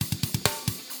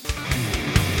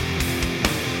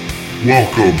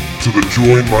Welcome to the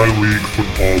Join My League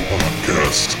Football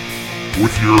Podcast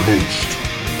with your host,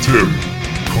 Tim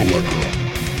Kaleka.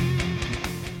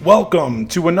 Welcome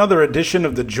to another edition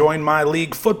of the Join My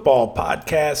League Football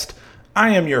Podcast. I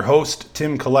am your host,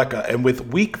 Tim Kaleka, and with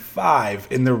Week 5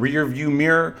 in the rearview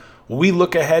mirror, we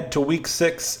look ahead to Week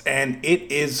 6, and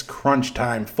it is crunch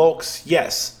time, folks.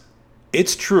 Yes,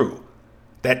 it's true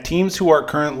that teams who are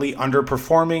currently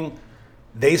underperforming,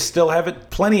 they still have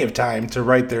plenty of time to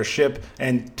right their ship,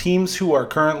 and teams who are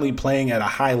currently playing at a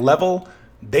high level,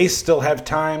 they still have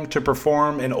time to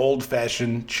perform an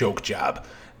old-fashioned choke job.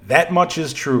 That much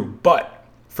is true, but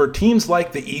for teams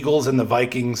like the Eagles and the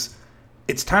Vikings,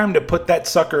 it's time to put that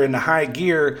sucker into high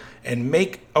gear and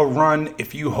make a run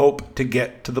if you hope to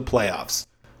get to the playoffs.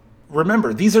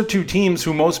 Remember, these are two teams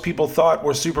who most people thought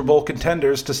were Super Bowl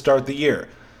contenders to start the year.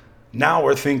 Now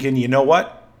we're thinking, you know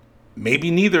what?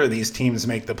 Maybe neither of these teams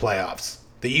make the playoffs.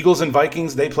 The Eagles and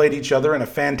Vikings, they played each other in a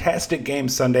fantastic game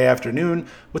Sunday afternoon,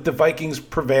 with the Vikings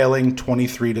prevailing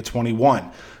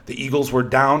 23-21. The Eagles were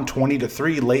down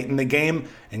 20-3 late in the game,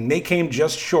 and they came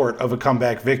just short of a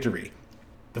comeback victory.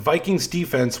 The Vikings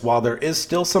defense, while there is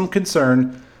still some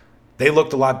concern, they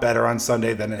looked a lot better on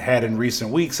Sunday than it had in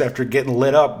recent weeks after getting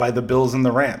lit up by the Bills and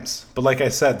the Rams. But like I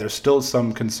said, there's still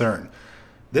some concern.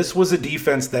 This was a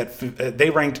defense that they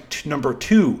ranked number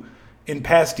 2 in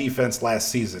pass defense last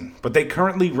season, but they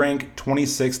currently rank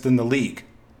 26th in the league.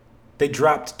 They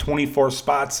dropped 24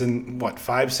 spots in,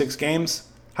 5-6 games?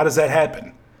 How does that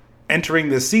happen? Entering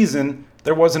this season,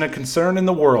 there wasn't a concern in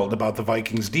the world about the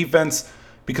Vikings defense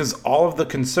because all of the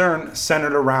concern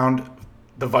centered around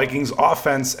the Vikings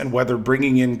offense and whether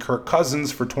bringing in Kirk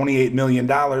Cousins for $28 million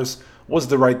was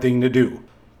the right thing to do.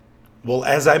 Well,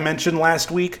 as I mentioned last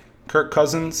week, Kirk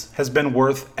Cousins has been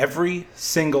worth every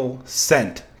single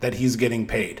cent that he's getting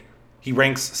paid. He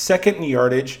ranks second in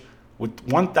yardage with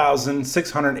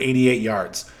 1,688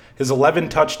 yards. His 11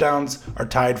 touchdowns are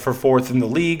tied for fourth in the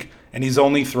league, and he's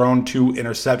only thrown 2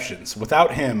 interceptions.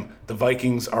 Without him, the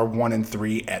Vikings are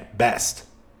 1-3 at best.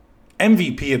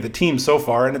 MVP of the team so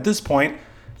far, and at this point,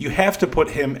 you have to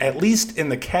put him at least in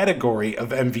the category of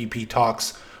MVP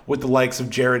talks with the likes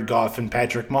of Jared Goff and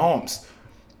Patrick Mahomes.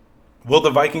 Will the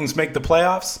Vikings make the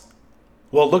playoffs?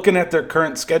 Well, looking at their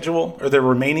current schedule, or their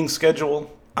remaining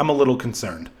schedule, I'm a little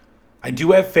concerned. I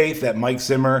do have faith that Mike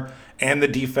Zimmer and the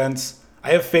defense,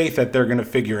 I have faith that they're going to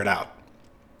figure it out.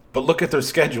 But look at their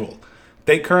schedule.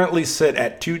 They currently sit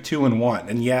at 2-2-1,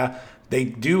 and yeah, they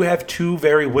do have 2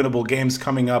 very winnable games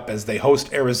coming up as they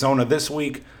host Arizona this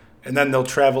week, and then they'll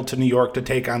travel to New York to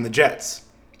take on the Jets.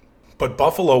 But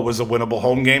Buffalo was a winnable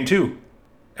home game too,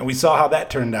 and we saw how that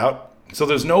turned out. So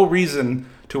there's no reason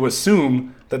to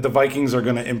assume that the Vikings are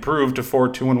going to improve to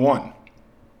 4-2-1.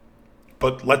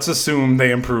 But let's assume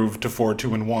they improve to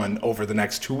 4-2-1 over the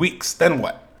next 2 weeks. Then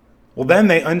what? Well, then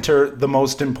they enter the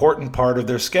most important part of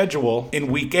their schedule in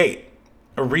Week 8,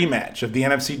 a rematch of the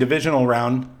NFC Divisional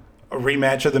Round, a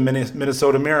rematch of the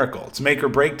Minnesota Miracle. It's make or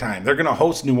break time. They're going to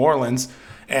host New Orleans,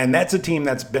 and that's a team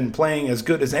that's been playing as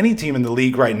good as any team in the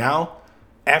league right now.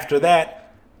 After that,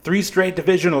 3 straight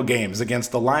divisional games against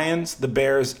the Lions, the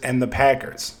Bears, and the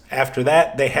Packers. After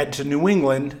that, they head to New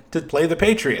England to play the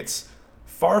Patriots.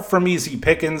 Far from easy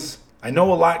pickings. I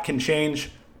know a lot can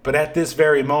change, but at this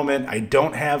very moment, I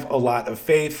don't have a lot of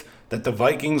faith that the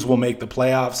Vikings will make the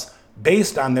playoffs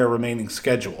based on their remaining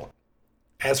schedule.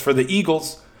 As for the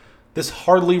Eagles, this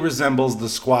hardly resembles the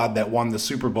squad that won the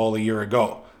Super Bowl a year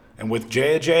ago. And with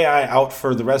J.J. out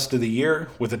for the rest of the year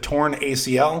with a torn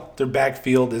ACL, their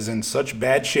backfield is in such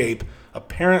bad shape.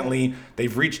 Apparently,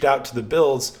 they've reached out to the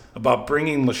Bills about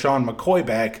bringing LaShawn McCoy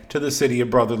back to the city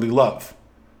of brotherly love.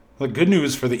 The good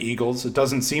news for the Eagles, it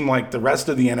doesn't seem like the rest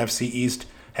of the NFC East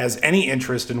has any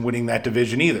interest in winning that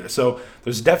division either. So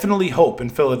there's definitely hope in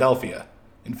Philadelphia.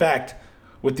 In fact,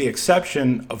 with the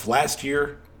exception of last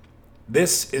year,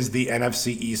 this is the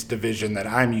NFC East division that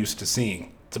I'm used to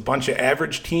seeing. It's a bunch of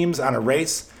average teams on a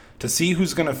race to see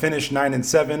who's going to finish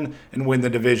 9-7 and win the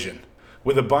division.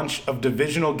 With a bunch of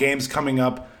divisional games coming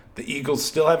up, the Eagles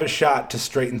still have a shot to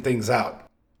straighten things out.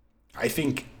 I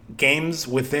think games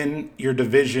within your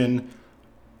division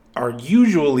are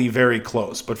usually very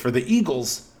close, but for the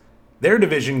Eagles, their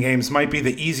division games might be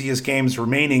the easiest games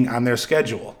remaining on their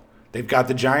schedule. They've got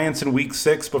the Giants in Week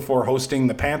 6 before hosting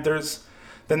the Panthers.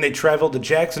 Then they travel to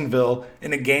Jacksonville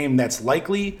in a game that's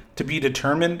likely to be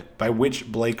determined by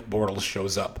which Blake Bortles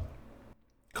shows up.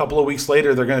 A couple of weeks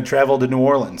later, they're going to travel to New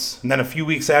Orleans. And then a few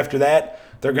weeks after that,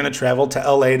 they're going to travel to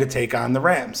LA to take on the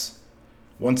Rams.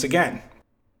 Once again,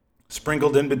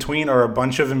 sprinkled in between are a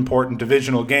bunch of important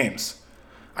divisional games.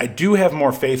 I do have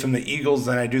more faith in the Eagles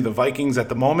than I do the Vikings at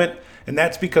the moment, and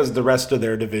that's because the rest of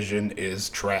their division is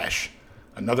trash.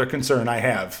 Another concern I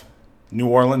have, New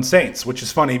Orleans Saints, which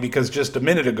is funny because just a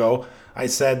minute ago I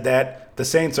said that the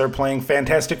Saints are playing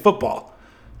fantastic football.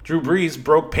 Drew Brees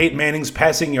broke Peyton Manning's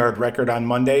passing yard record on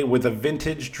Monday with a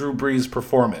vintage Drew Brees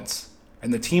performance,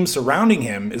 and the team surrounding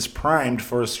him is primed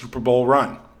for a Super Bowl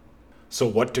run. So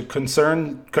what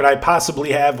concern could I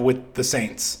possibly have with the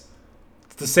Saints?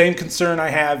 It's the same concern I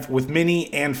have with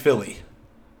Minnie and Philly.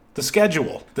 The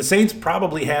schedule. The Saints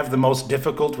probably have the most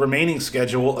difficult remaining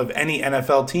schedule of any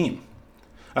NFL team.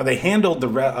 They handled the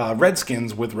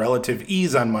Redskins with relative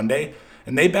ease on Monday,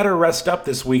 and they better rest up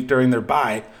this week during their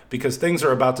bye because things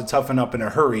are about to toughen up in a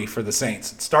hurry for the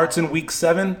Saints. It starts in Week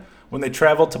 7 when they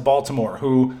travel to Baltimore,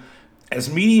 who, as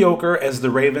mediocre as the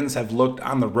Ravens have looked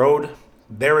on the road,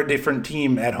 they're a different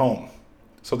team at home.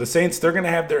 So the Saints, they're going to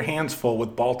have their hands full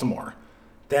with Baltimore.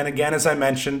 Then again, as I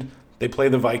mentioned, they play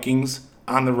the Vikings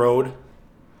on the road,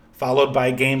 followed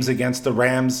by games against the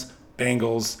Rams,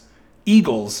 Bengals,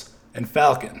 Eagles, and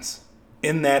Falcons,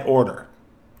 in that order.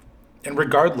 And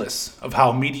regardless of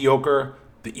how mediocre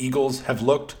the Eagles have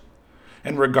looked,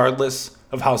 and regardless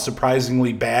of how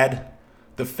surprisingly bad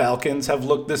the Falcons have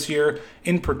looked this year,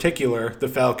 in particular the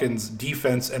Falcons'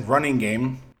 defense and running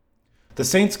game, the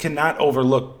Saints cannot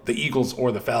overlook the Eagles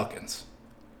or the Falcons.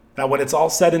 Now, when it's all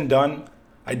said and done,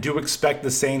 I do expect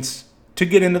the Saints to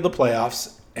get into the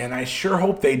playoffs, and I sure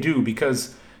hope they do,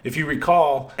 because if you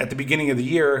recall, at the beginning of the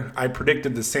year, I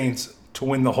predicted the Saints to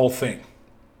win the whole thing.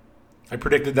 I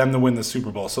predicted them to win the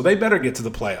Super Bowl, so they better get to the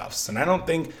playoffs, and I don't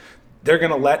think they're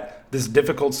going to let this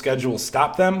difficult schedule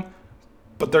stop them,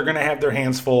 but they're going to have their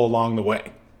hands full along the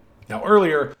way. Now,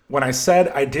 earlier, when I said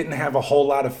I didn't have a whole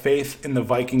lot of faith in the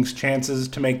Vikings' chances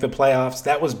to make the playoffs,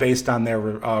 that was based on their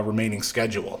remaining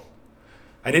schedule.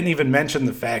 I didn't even mention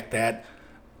the fact that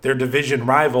their division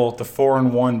rival, the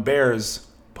 4-1 Bears,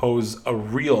 pose a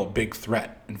real big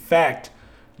threat. In fact,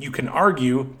 you can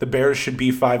argue the Bears should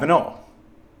be 5-0.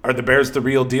 Are the Bears the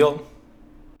real deal?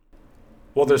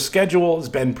 Well, their schedule has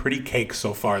been pretty cake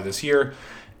so far this year,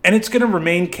 and it's going to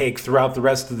remain cake throughout the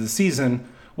rest of the season,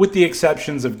 with the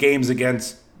exceptions of games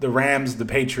against the Rams, the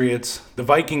Patriots, the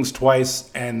Vikings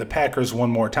twice, and the Packers one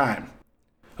more time.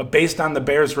 Based on the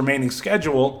Bears' remaining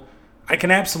schedule, I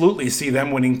can absolutely see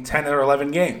them winning 10 or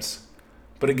 11 games.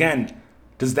 But again,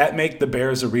 does that make the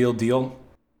Bears a real deal?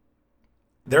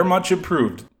 They're much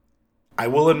improved. I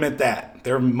will admit that.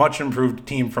 They're a much improved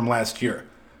team from last year.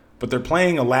 But they're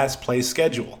playing a last place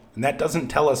schedule, and that doesn't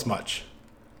tell us much.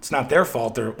 It's not their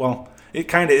fault. It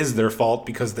kind of is their fault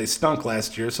because they stunk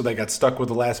last year, so they got stuck with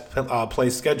the last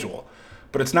place schedule.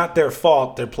 But it's not their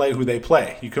fault. They play who they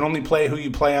play. You can only play who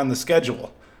you play on the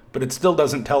schedule, but it still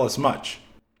doesn't tell us much.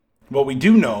 What we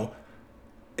do know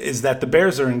is that the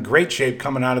Bears are in great shape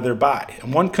coming out of their bye,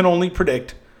 and one can only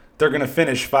predict they're going to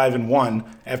finish 5-1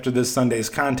 after this Sunday's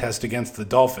contest against the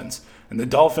Dolphins. And the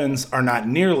Dolphins are not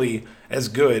nearly as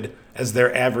good as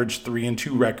their average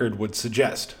 3-2 record would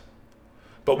suggest.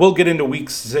 But we'll get into Week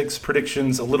 6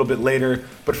 predictions a little bit later.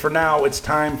 But for now, it's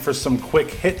time for some quick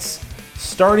hits.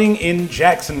 Starting in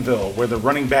Jacksonville, where the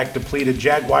running back depleted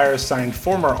Jaguars signed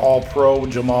former All-Pro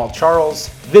Jamaal Charles.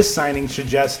 This signing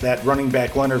suggests that running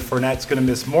back Leonard Fournette's going to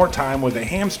miss more time with a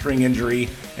hamstring injury,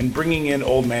 and bringing in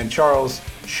Old Man Charles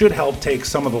should help take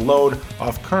some of the load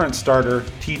off current starter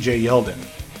TJ Yeldon.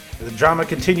 The drama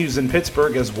continues in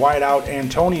Pittsburgh as wideout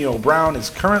Antonio Brown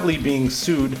is currently being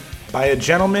sued by a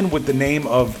gentleman with the name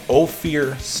of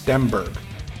Ophir Stenberg.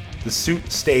 The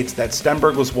suit states that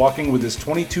Stenberg was walking with his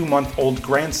 22-month-old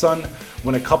grandson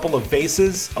when a couple of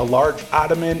vases, a large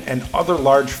ottoman, and other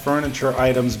large furniture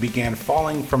items began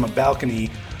falling from a balcony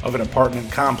of an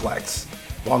apartment complex.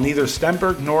 While neither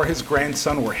Stenberg nor his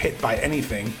grandson were hit by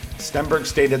anything, Stenberg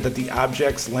stated that the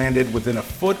objects landed within a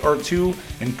foot or two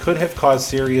and could have caused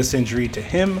serious injury to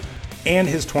him and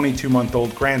his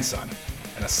 22-month-old grandson.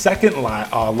 And a second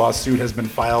lawsuit has been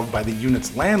filed by the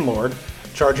unit's landlord,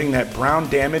 charging that Brown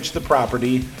damaged the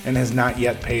property and has not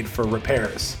yet paid for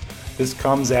repairs. This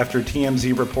comes after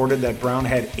TMZ reported that Brown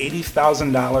had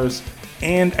 $80,000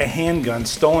 and a handgun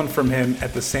stolen from him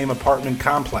at the same apartment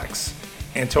complex.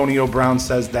 Antonio Brown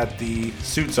says that the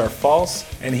suits are false,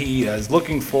 and he is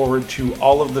looking forward to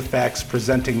all of the facts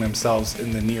presenting themselves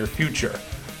in the near future.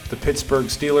 The Pittsburgh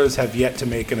Steelers have yet to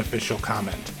make an official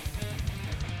comment.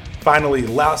 Finally,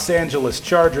 Los Angeles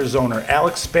Chargers owner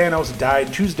Alex Spanos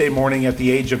died Tuesday morning at the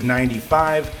age of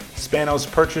 95. Spanos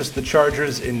purchased the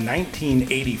Chargers in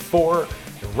 1984,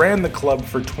 ran the club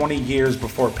for 20 years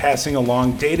before passing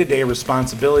along day-to-day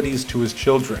responsibilities to his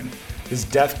children. His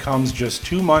death comes just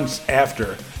 2 months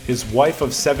after His wife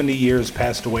of 70 years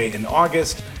passed away in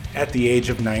August at the age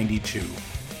of 92.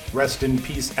 Rest in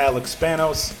peace, Alex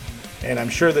Spanos, and I'm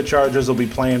sure the Chargers will be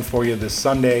playing for you this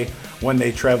Sunday when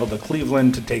they travel to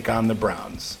Cleveland to take on the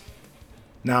Browns.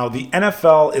 Now, the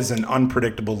NFL is an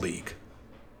unpredictable league.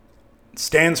 It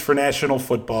stands for National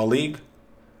Football League,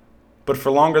 but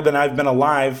for longer than I've been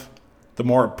alive, the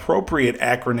more appropriate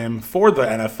acronym for the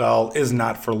NFL is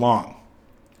not for long,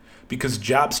 because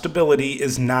job stability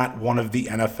is not one of the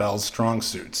NFL's strong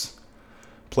suits.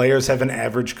 Players have an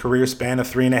average career span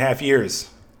of 3.5 years,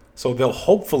 so they'll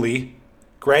hopefully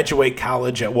graduate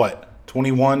college at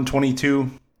 21,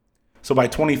 22? So by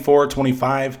 24,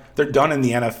 25, they're done in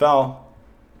the NFL,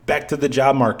 back to the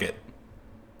job market.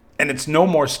 And it's no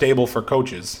more stable for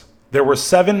coaches. There were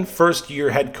 7 first-year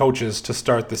head coaches to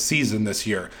start the season this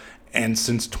year, and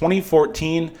since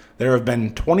 2014, there have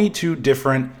been 22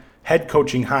 different head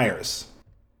coaching hires.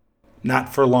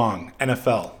 Not for long,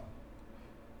 NFL.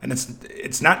 And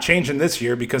it's not changing this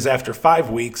year because after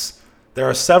 5 weeks, there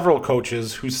are several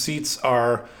coaches whose seats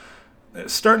are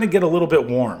starting to get a little bit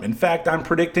warm. In fact, I'm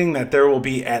predicting that there will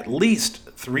be at least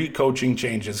 3 coaching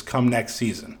changes come next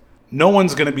season. No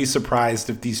one's going to be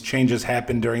surprised if these changes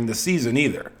happen during the season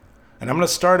either. And I'm going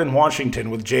to start in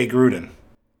Washington with Jay Gruden.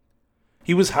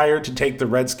 He was hired to take the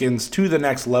Redskins to the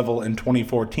next level in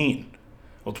 2014.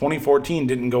 Well, 2014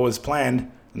 didn't go as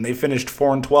planned, and they finished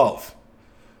 4-12.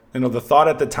 The thought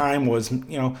at the time was,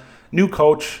 new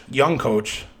coach, young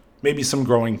coach, maybe some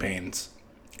growing pains.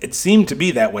 It seemed to be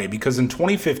that way because in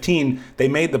 2015, they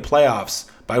made the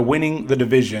playoffs by winning the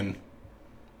division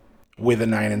with a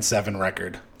 9-7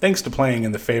 record, thanks to playing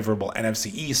in the favorable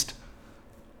NFC East.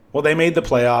 Well, they made the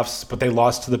playoffs, but they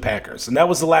lost to the Packers, and that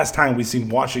was the last time we've seen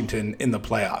Washington in the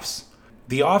playoffs.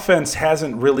 The offense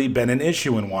hasn't really been an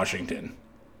issue in Washington,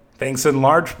 thanks in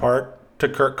large part to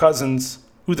Kirk Cousins,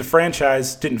 who the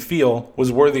franchise didn't feel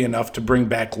was worthy enough to bring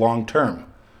back long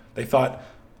term. They thought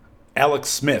Alex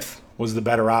Smith was the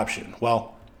better option.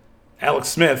 Well, Alex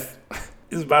Smith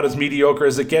is about as mediocre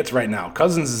as it gets right now.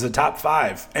 Cousins is a top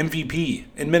 5 MVP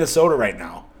in Minnesota right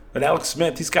now. But Alex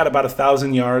Smith, he's got about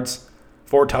 1,000 yards,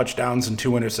 4 touchdowns, and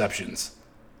 2 interceptions.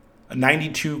 A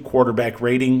 92 quarterback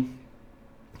rating.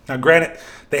 Now, granted,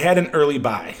 they had an early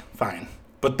bye, fine.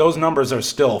 But those numbers are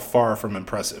still far from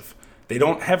impressive. They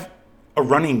don't have a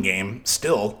running game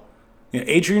still.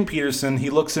 Adrian Peterson, he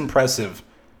looks impressive,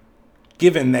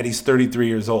 given that he's 33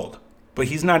 years old. But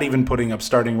he's not even putting up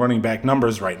starting running back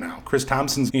numbers right now. Chris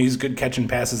Thompson's he's good catching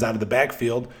passes out of the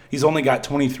backfield. He's only got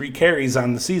 23 carries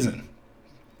on the season.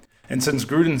 And since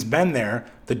Gruden's been there,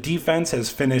 the defense has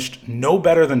finished no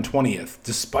better than 20th,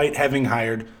 despite having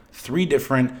hired 3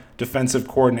 different defensive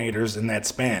coordinators in that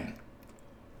span.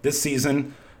 This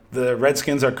season, the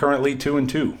Redskins are currently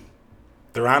 2-2.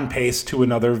 They're on pace to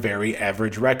another very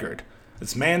average record.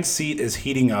 This man's seat is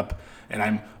heating up, and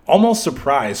I'm almost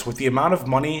surprised with the amount of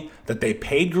money that they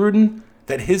paid Gruden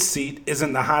that his seat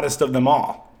isn't the hottest of them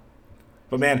all.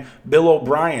 But man, Bill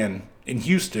O'Brien in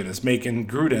Houston is making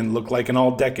Gruden look like an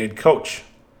all-decade coach.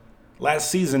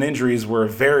 Last season, injuries were a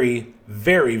very,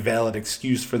 very valid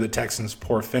excuse for the Texans'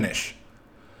 poor finish.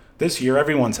 This year,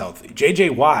 everyone's healthy.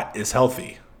 J.J. Watt is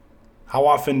healthy. How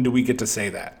often do we get to say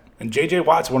that? And J.J.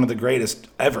 Watt's one of the greatest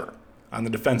ever on the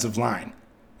defensive line.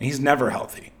 And he's never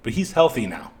healthy, but he's healthy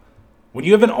now. When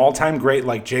you have an all-time great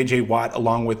like J.J. Watt,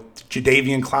 along with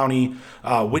Jadeveon Clowney,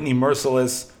 Whitney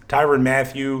Mercilus, Tyrann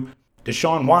Mathieu,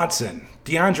 Deshaun Watson,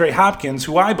 DeAndre Hopkins,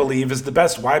 who I believe is the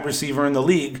best wide receiver in the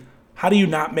league, how do you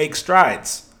not make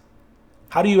strides?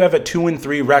 How do you have a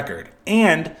 2-3 record?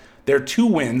 And their 2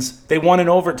 wins, they won in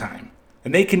overtime.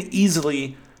 And they can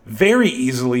easily, very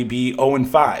easily be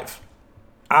 0-5.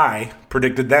 I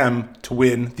predicted them to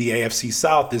win the AFC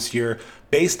South this year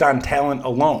based on talent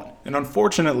alone. And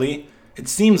unfortunately, it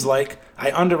seems like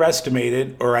I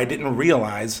underestimated or I didn't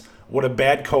realize what a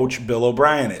bad coach Bill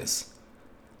O'Brien is.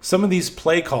 Some of these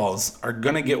play calls are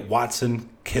going to get Watson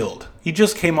killed. He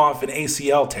just came off an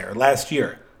ACL tear last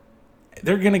year.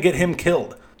 They're going to get him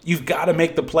killed. You've got to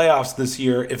make the playoffs this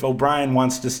year if O'Brien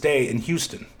wants to stay in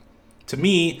Houston. To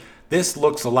me, this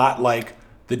looks a lot like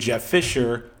the Jeff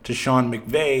Fisher to Sean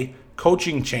McVay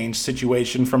coaching change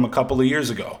situation from a couple of years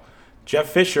ago. Jeff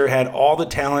Fisher had all the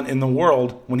talent in the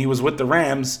world when he was with the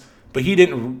Rams, but he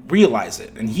didn't realize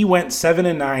it. And he went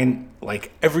 7-9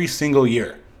 like every single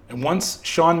year. And once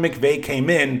Sean McVay came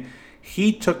in,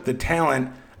 he took the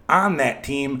talent on that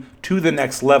team to the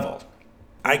next level.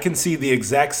 I can see the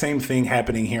exact same thing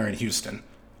happening here in Houston.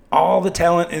 All the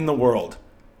talent in the world.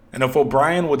 And if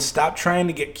O'Brien would stop trying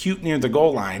to get cute near the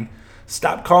goal line,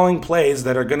 stop calling plays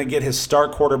that are going to get his star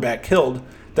quarterback killed,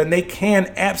 then they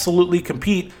can absolutely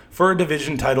compete for a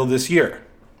division title this year.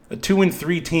 A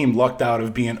 2-3 team lucked out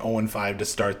of being 0-5 to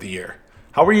start the year.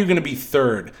 How are you going to be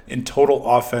third in total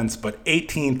offense but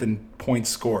 18th in points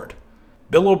scored?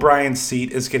 Bill O'Brien's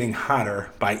seat is getting hotter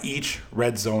by each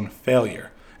red zone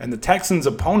failure. And the Texans'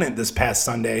 opponent this past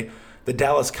Sunday, the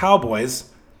Dallas Cowboys,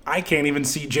 I can't even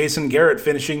see Jason Garrett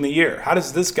finishing the year. How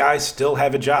does this guy still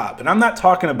have a job? And I'm not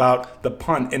talking about the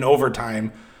punt in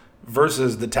overtime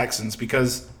versus the Texans,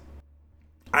 because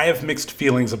I have mixed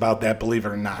feelings about that, believe it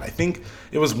or not. I think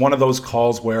it was one of those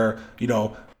calls where,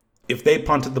 if they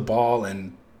punted the ball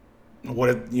and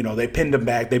they pinned them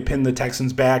back, they pinned the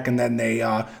Texans back, and then they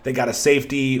got a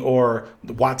safety, or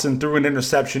Watson threw an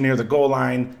interception near the goal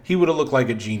line, he would have looked like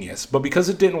a genius. But because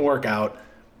it didn't work out,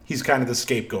 he's kind of the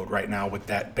scapegoat right now with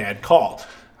that bad call.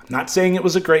 I'm not saying it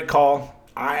was a great call.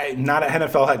 I'm not an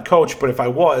NFL head coach, but if I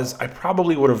was, I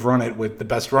probably would have run it with the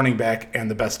best running back and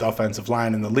the best offensive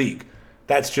line in the league.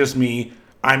 That's just me.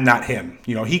 I'm not him.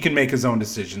 He can make his own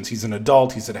decisions. He's an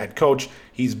adult. He's a head coach.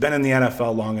 He's been in the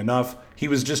NFL long enough. He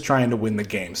was just trying to win the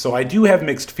game. So I do have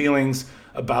mixed feelings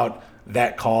about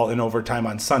that call in overtime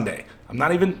on Sunday. I'm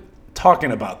not even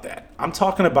talking about that. I'm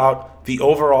talking about the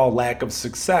overall lack of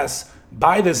success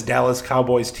by this Dallas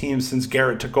Cowboys team since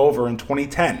Garrett took over in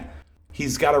 2010.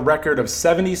 He's got a record of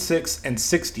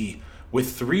 76-60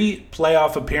 with 3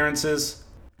 playoff appearances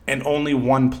and only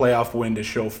 1 playoff win to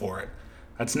show for it.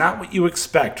 That's not what you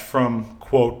expect from,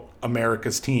 quote,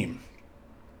 America's team.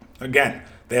 Again,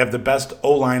 they have the best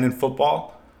O-line in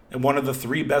football and one of the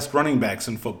 3 best running backs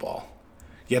in football.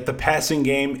 Yet the passing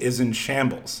game is in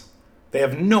shambles. They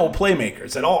have no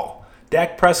playmakers at all.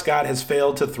 Dak Prescott has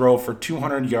failed to throw for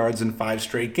 200 yards in 5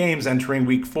 straight games entering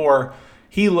Week 4.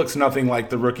 He looks nothing like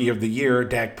the Rookie of the Year,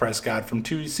 Dak Prescott, from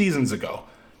 2 seasons ago.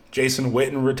 Jason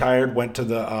Witten retired, went to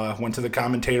the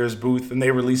commentator's booth, and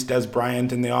they released Des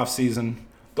Bryant in the offseason.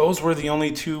 Those were the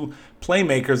only 2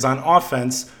 playmakers on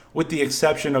offense, with the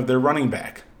exception of their running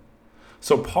back.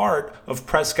 So part of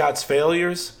Prescott's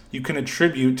failures you can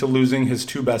attribute to losing his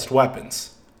 2 best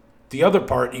weapons. The other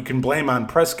part you can blame on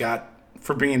Prescott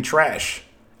for being trash.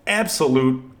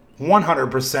 Absolute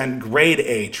 100% grade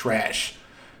A trash.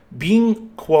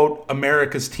 Being, quote,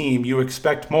 America's team, you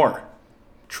expect more.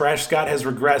 Trash Scott has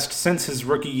regressed since his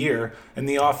rookie year, and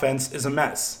the offense is a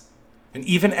mess. And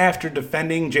even after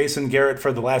defending Jason Garrett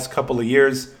for the last couple of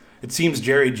years, it seems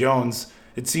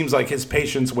like his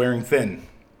patience wearing thin.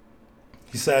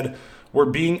 He said, "We're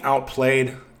being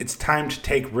outplayed. It's time to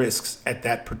take risks at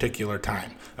that particular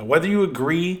time." Now, whether you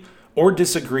agree or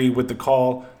disagree with the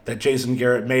call that Jason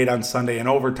Garrett made on Sunday in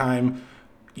overtime,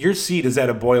 your seat is at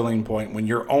a boiling point when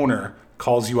your owner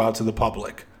calls you out to the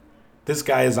public. This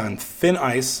guy is on thin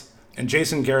ice, and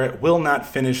Jason Garrett will not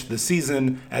finish the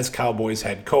season as Cowboys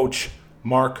head coach.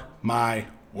 Mark my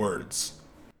words.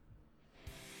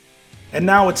 And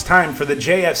now it's time for the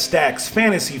JF Stacks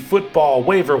Fantasy Football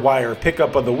Waiver Wire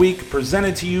Pickup of the Week,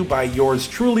 presented to you by yours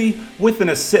truly, with an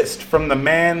assist from the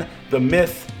man, the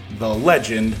myth, the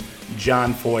legend,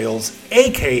 John Foyles,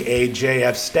 a.k.a.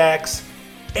 JF Stacks,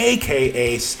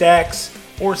 a.k.a. Stacks,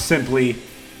 or simply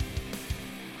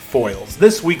Foyles.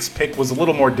 This week's pick was a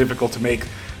little more difficult to make.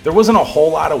 There wasn't a whole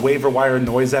lot of waiver wire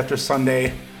noise after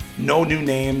Sunday. No new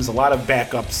names, a lot of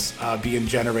backups being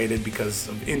generated because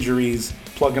of injuries,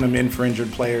 plugging them in for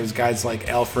injured players, guys like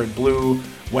Alfred Blue,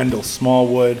 Wendell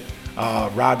Smallwood,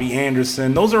 Robbie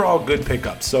Anderson. Those are all good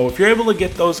pickups. So if you're able to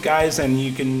get those guys and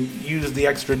you can use the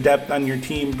extra depth on your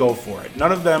team, go for it.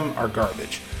 None of them are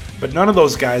garbage. But none of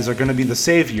those guys are going to be the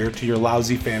savior to your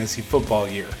lousy fantasy football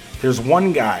year. There's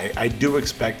one guy I do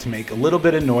expect to make a little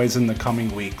bit of noise in the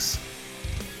coming weeks,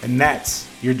 and that's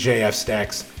your JF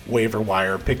Stacks Waiver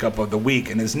Wire Pickup of the Week.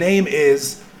 And his name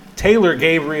is Taylor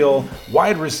Gabriel,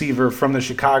 wide receiver from the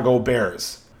Chicago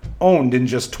Bears. Owned in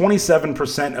just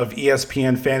 27% of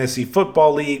ESPN Fantasy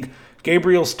Football League,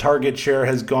 Gabriel's target share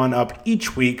has gone up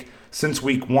each week since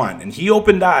week 1, and he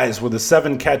opened eyes with a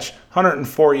 7-catch,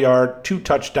 104-yard,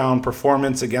 2-touchdown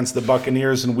performance against the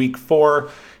Buccaneers in week 4.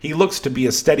 He looks to be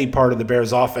a steady part of the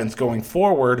Bears' offense going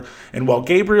forward, and while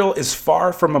Gabriel is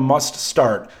far from a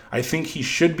must-start, I think he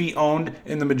should be owned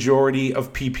in the majority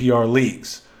of PPR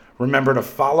leagues. Remember to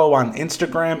follow on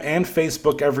Instagram and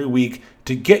Facebook every week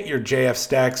to get your JF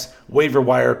Stacks Waiver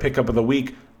Wire Pickup of the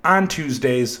Week on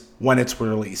Tuesdays when it's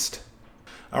released.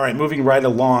 All right, moving right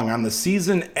along. On the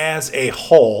season as a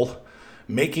whole,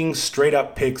 making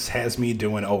straight-up picks has me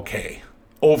doing okay.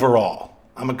 Overall,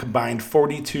 I'm a combined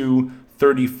 42,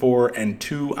 34, and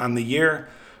 2 on the year,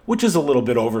 which is a little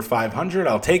bit over 500.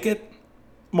 I'll take it.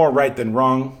 More right than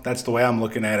wrong. That's the way I'm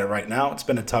looking at it right now. It's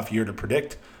been a tough year to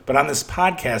predict. But on this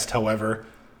podcast, however,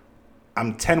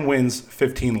 I'm 10 wins,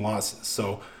 15 losses.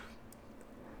 So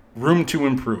room to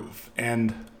improve.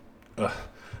 And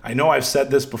I know I've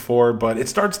said this before, but it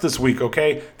starts this week,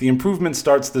 okay? The improvement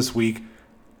starts this week.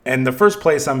 And the first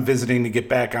place I'm visiting to get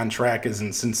back on track is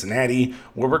in Cincinnati,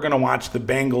 where we're going to watch the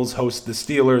Bengals host the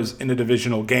Steelers in a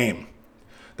divisional game.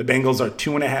 The Bengals are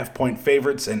 2.5-point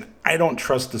favorites, and I don't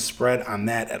trust the spread on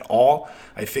that at all.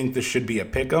 I think this should be a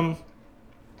pick'em.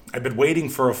 I've been waiting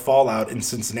for a fallout in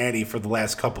Cincinnati for the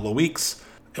last couple of weeks,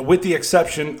 and with the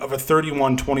exception of a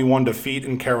 31-21 defeat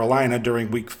in Carolina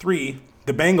during Week 3,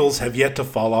 the Bengals have yet to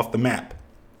fall off the map.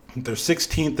 They're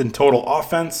 16th in total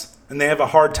offense, and they have a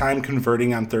hard time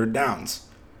converting on third downs.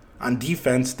 On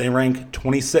defense, they rank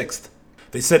 26th.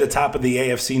 They sit atop of the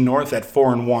AFC North at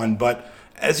 4-1, but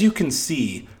as you can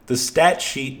see, the stat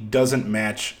sheet doesn't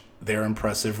match their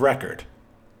impressive record.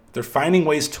 They're finding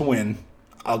ways to win.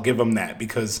 I'll give them that,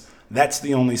 because that's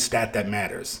the only stat that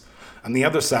matters. On the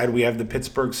other side, we have the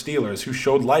Pittsburgh Steelers, who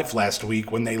showed life last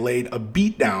week when they laid a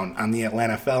beatdown on the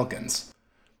Atlanta Falcons.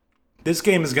 This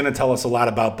game is going to tell us a lot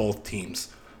about both teams.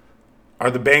 Are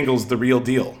the Bengals the real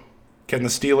deal? Can the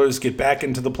Steelers get back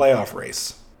into the playoff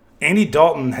race? Andy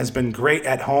Dalton has been great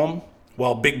at home,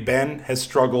 while Big Ben has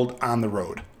struggled on the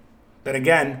road. Then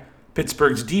again,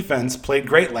 Pittsburgh's defense played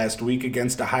great last week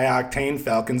against a high-octane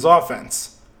Falcons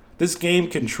offense. This game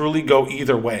can truly go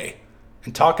either way.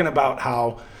 And talking about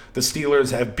how the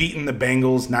Steelers have beaten the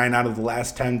Bengals 9 out of the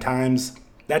last 10 times,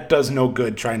 that does no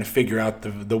good trying to figure out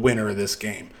the winner of this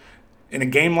game. In a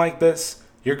game like this,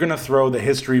 you're going to throw the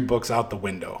history books out the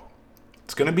window.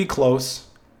 It's going to be close.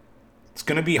 It's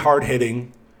going to be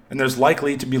hard-hitting. And there's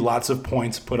likely to be lots of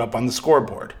points put up on the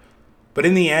scoreboard. But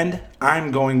in the end,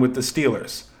 I'm going with the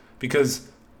Steelers because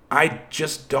I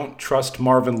just don't trust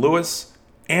Marvin Lewis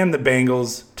and the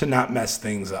Bengals to not mess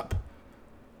things up.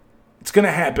 It's going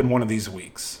to happen one of these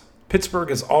weeks.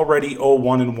 Pittsburgh is already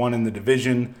 0-1-1 in the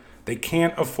division. They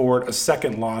can't afford a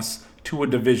second loss to a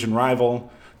division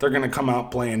rival. They're going to come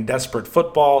out playing desperate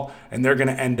football, and they're going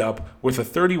to end up with a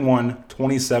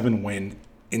 31-27 win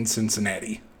in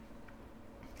Cincinnati.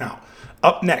 Now,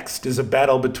 up next is a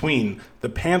battle between the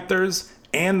Panthers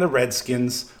and the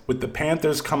Redskins, with the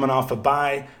Panthers coming off a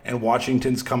bye and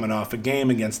Washington's coming off a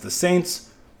game against the Saints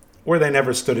where they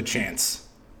never stood a chance.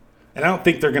 And I don't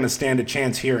think they're going to stand a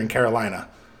chance here in Carolina,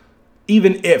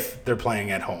 even if they're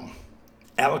playing at home.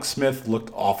 Alex Smith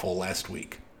looked awful last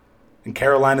week. And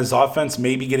Carolina's offense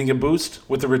may be getting a boost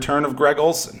with the return of Greg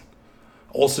Olsen.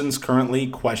 Olsen's currently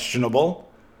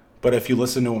questionable, but if you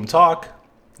listen to him talk,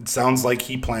 it sounds like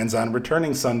he plans on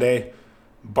returning Sunday,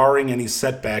 barring any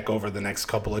setback over the next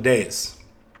couple of days.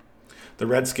 The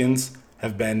Redskins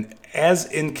have been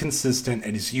as inconsistent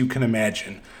as you can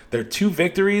imagine. Their 2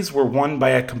 victories were won by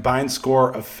a combined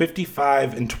score of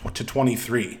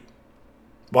 55-23,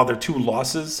 while their 2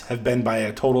 losses have been by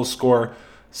a total score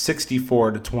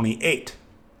 64-28.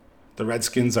 The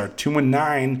Redskins are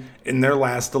 2-9 in their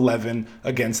last 11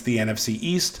 against the NFC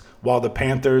East, while the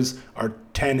Panthers are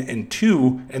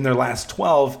 10-2 in their last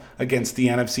 12 against the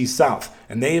NFC South.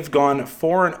 And they have gone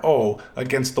 4-0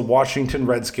 against the Washington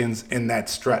Redskins in that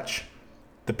stretch.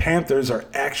 The Panthers are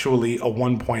actually a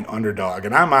 1-point underdog,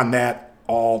 and I'm on that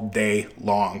all day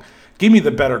long. Give me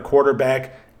the better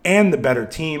quarterback and the better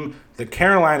team. The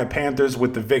Carolina Panthers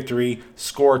with the victory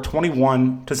score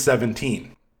 21-17.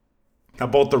 Now,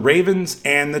 both the Ravens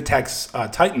and the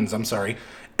Titans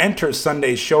enter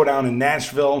Sunday's showdown in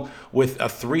Nashville with a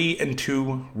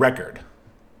 3-2 record.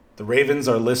 The Ravens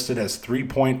are listed as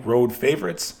 3-point road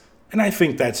favorites, and I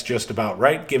think that's just about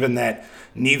right, given that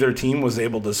neither team was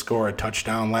able to score a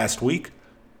touchdown last week,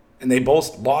 and they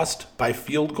both lost by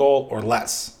field goal or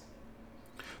less.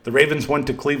 The Ravens went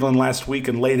to Cleveland last week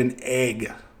and laid an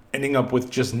egg, ending up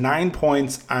with just 9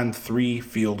 points on 3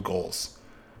 field goals,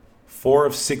 4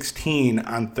 of 16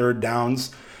 on third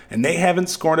downs, and they haven't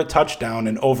scored a touchdown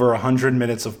in over 100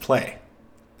 minutes of play.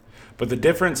 But the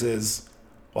difference is,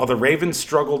 while the Ravens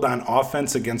struggled on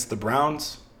offense against the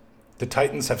Browns, the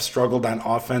Titans have struggled on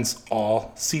offense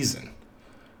all season.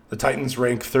 The Titans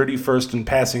rank 31st in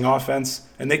passing offense,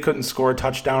 and they couldn't score a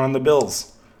touchdown on the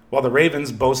Bills, while the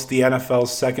Ravens boast the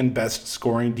NFL's second best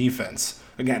scoring defense.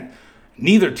 Again,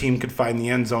 neither team could find the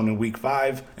end zone in Week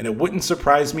 5, and it wouldn't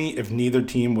surprise me if neither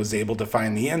team was able to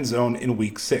find the end zone in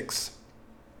Week 6.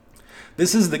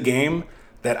 This is the game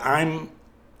that I'm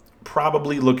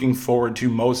probably looking forward to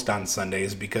most on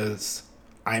Sundays because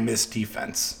I miss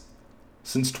defense.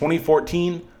 Since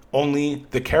 2014, only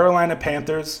the Carolina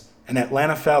Panthers and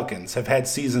Atlanta Falcons have had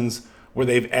seasons where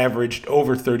they've averaged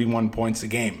over 31 points a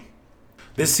game.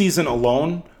 This season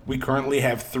alone, we currently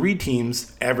have 3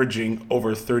 teams averaging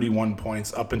over 31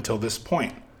 points up until this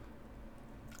point.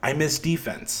 I miss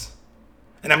defense.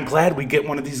 And I'm glad we get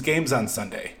one of these games on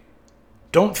Sunday.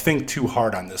 Don't think too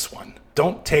hard on this one.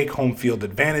 Don't take home field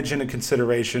advantage into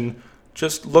consideration.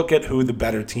 Just look at who the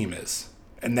better team is.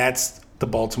 And that's the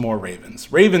Baltimore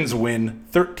Ravens. Ravens win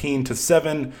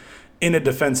 13-7 in a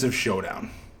defensive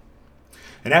showdown.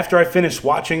 And after I finish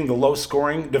watching the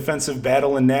low-scoring defensive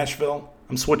battle in Nashville,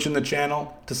 I'm switching the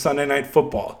channel to Sunday Night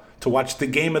Football to watch the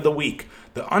game of the week.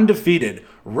 The undefeated,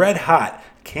 red-hot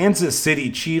Kansas City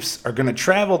Chiefs are going to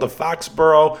travel to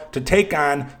Foxborough to take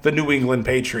on the New England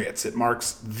Patriots. It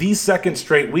marks the second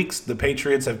straight weeks the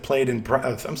Patriots have played in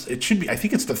I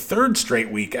think it's the third straight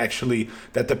week, actually,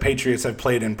 that the Patriots have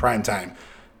played in primetime.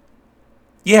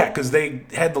 Yeah, because they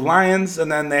had the Lions,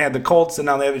 and then they had the Colts, and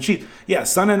now they have the Chiefs. Yeah,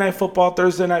 Sunday Night Football,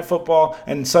 Thursday Night Football,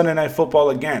 and Sunday Night Football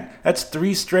again. That's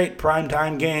 3 straight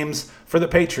primetime games for the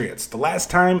Patriots. The last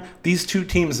time these two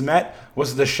teams met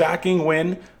was the shocking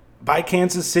win by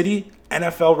Kansas City,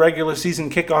 NFL regular season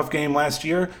kickoff game last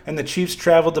year, and the Chiefs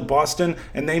traveled to Boston,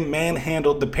 and they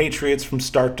manhandled the Patriots from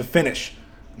start to finish.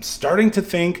 I'm starting to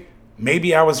think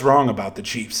maybe I was wrong about the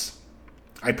Chiefs.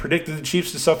 I predicted the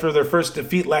Chiefs to suffer their first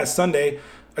defeat last Sunday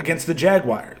against the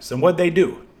Jaguars. And what'd they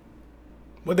do?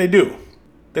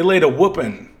 They laid a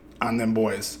whooping on them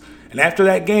boys. And after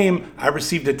that game, I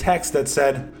received a text that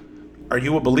said, "Are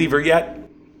you a believer yet?"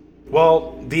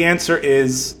 Well, the answer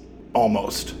is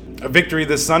almost. A victory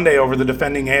this Sunday over the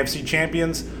defending AFC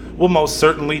champions will most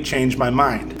certainly change my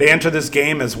mind. They enter this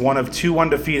game as one of 2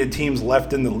 undefeated teams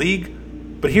left in the league.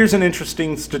 But here's an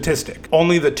interesting statistic.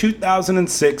 Only the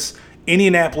 2006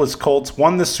 Indianapolis Colts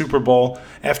won the Super Bowl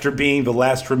after being the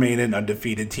last remaining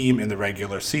undefeated team in the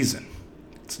regular season.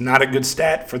 It's not a good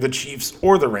stat for the Chiefs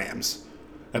or the Rams.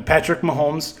 Now, Patrick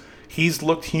Mahomes, he's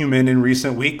looked human in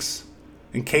recent weeks,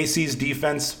 and KC's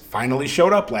defense finally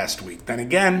showed up last week. Then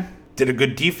again, did a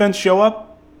good defense show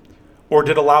up, or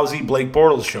did a lousy Blake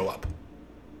Bortles show up?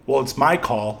 Well, it's my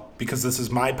call because this is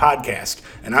my podcast,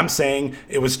 and I'm saying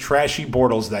it was trashy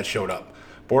Bortles that showed up.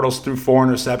 Bortles threw 4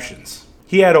 interceptions.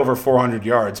 He had over 400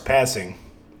 yards passing,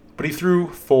 but he threw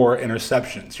 4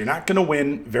 interceptions. You're not going to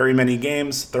win very many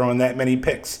games throwing that many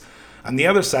picks. On the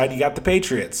other side, you got the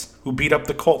Patriots, who beat up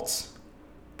the Colts.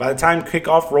 By the time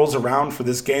kickoff rolls around for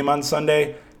this game on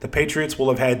Sunday, the Patriots will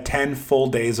have had 10 full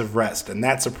days of rest, and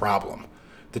that's a problem.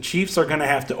 The Chiefs are going to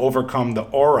have to overcome the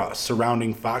aura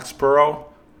surrounding Foxborough,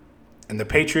 and the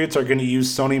Patriots are going to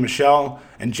use Sony Michel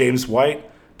and James White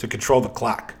to control the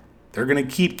clock. They're going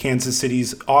to keep Kansas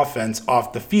City's offense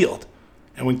off the field.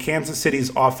 And when Kansas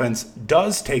City's offense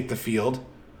does take the field,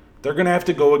 they're going to have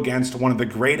to go against one of the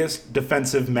greatest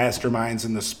defensive masterminds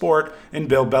in the sport in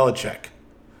Bill Belichick,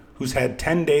 who's had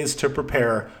 10 days to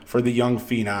prepare for the young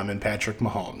phenom in Patrick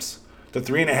Mahomes. The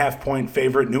 3.5-point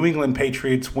favorite New England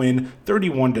Patriots win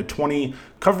 31-20,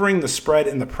 covering the spread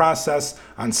in the process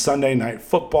on Sunday Night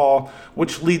Football,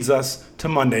 which leads us to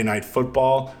Monday Night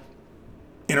Football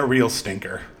in a real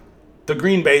stinker. The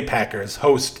Green Bay Packers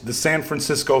host the San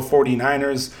Francisco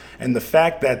 49ers, and the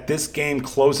fact that this game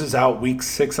closes out Week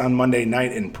 6 on Monday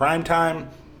night in primetime,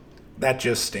 that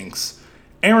just stinks.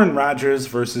 Aaron Rodgers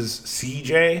versus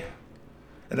CJ,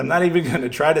 and I'm not even going to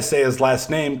try to say his last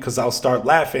name because I'll start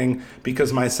laughing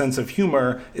because my sense of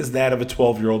humor is that of a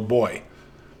 12-year-old boy.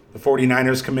 The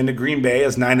 49ers come into Green Bay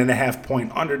as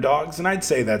 9.5-point underdogs, and I'd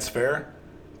say that's fair.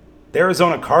 The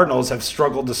Arizona Cardinals have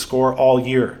struggled to score all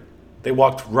year. They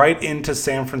walked right into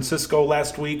San Francisco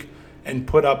last week and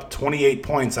put up 28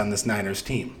 points on this Niners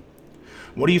team.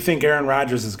 What do you think Aaron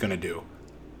Rodgers is going to do?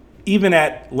 Even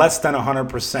at less than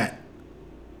 100%,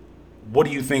 what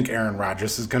do you think Aaron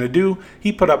Rodgers is going to do?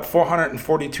 He put up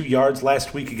 442 yards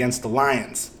last week against the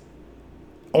Lions.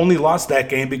 Only lost that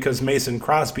game because Mason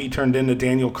Crosby turned into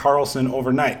Daniel Carlson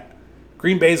overnight.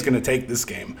 Green Bay is going to take this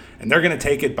game, and they're going to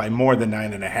take it by more than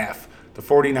 9.5. The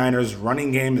 49ers'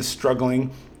 running game is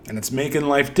struggling, and it's making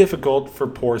life difficult for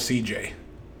poor CJ.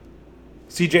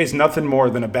 CJ's nothing more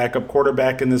than a backup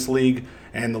quarterback in this league,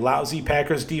 and the lousy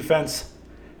Packers defense,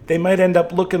 they might end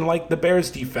up looking like the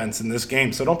Bears defense in this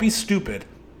game, so don't be stupid.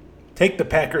 Take the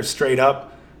Packers straight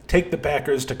up. Take the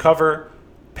Packers to cover.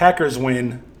 Packers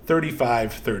win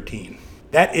 35-13.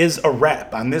 That is a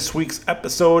wrap on this week's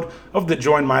episode of the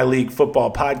Join My League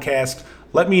Football Podcast.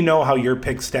 Let me know how your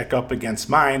picks stack up against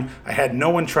mine. I had no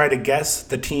one try to guess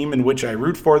the team in which I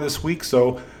root for this week,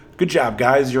 so good job,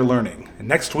 guys. You're learning. And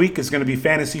next week is going to be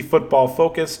fantasy football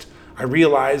focused. I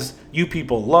realize you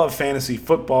people love fantasy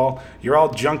football. You're all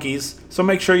junkies, so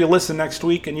make sure you listen next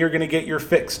week and you're going to get your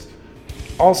fixed.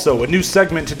 Also, a new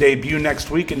segment to debut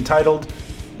next week entitled,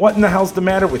 What in the Hell's the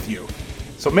Matter with You?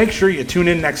 So make sure you tune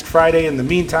in next Friday. In the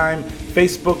meantime,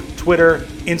 Facebook, Twitter,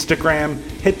 Instagram,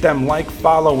 hit them like,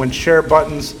 follow, and share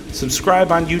buttons.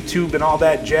 Subscribe on YouTube and all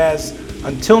that jazz.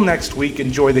 Until next week,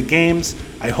 enjoy the games.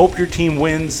 I hope your team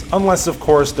wins, unless, of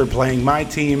course, they're playing my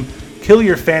team. Kill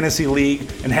your fantasy league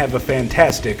and have a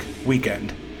fantastic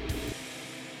weekend.